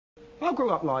I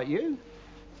grew up like you.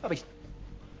 I mean,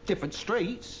 different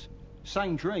streets,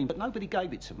 same dream, but nobody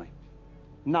gave it to me.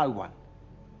 No one.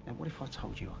 Now, what if I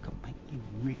told you I could make you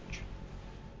rich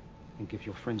and give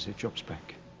your friends their jobs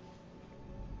back?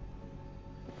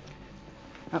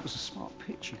 That was a smart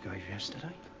pitch you gave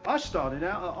yesterday. I started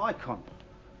out at Icon.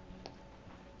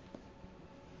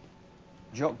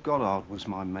 Jock Goddard was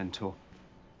my mentor.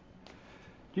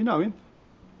 Do you know him?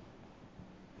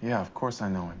 Yeah, of course I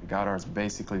know him. Goddard's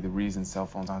basically the reason cell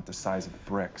phones aren't the size of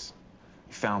bricks.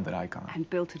 He founded Icon. And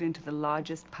built it into the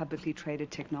largest publicly traded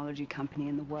technology company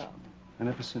in the world. And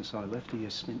ever since I left, he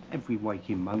has spent every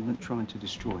waking moment trying to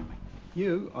destroy me.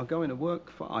 You are going to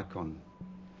work for Icon.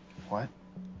 What?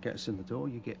 Get us in the door,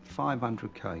 you get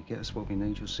 500K. Get us what we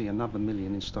need, you'll see another $1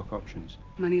 million in stock options.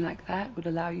 Money like that would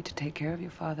allow you to take care of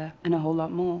your father, and a whole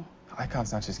lot more.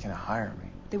 Icon's not just gonna hire me.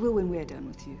 They will when we're done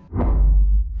with you.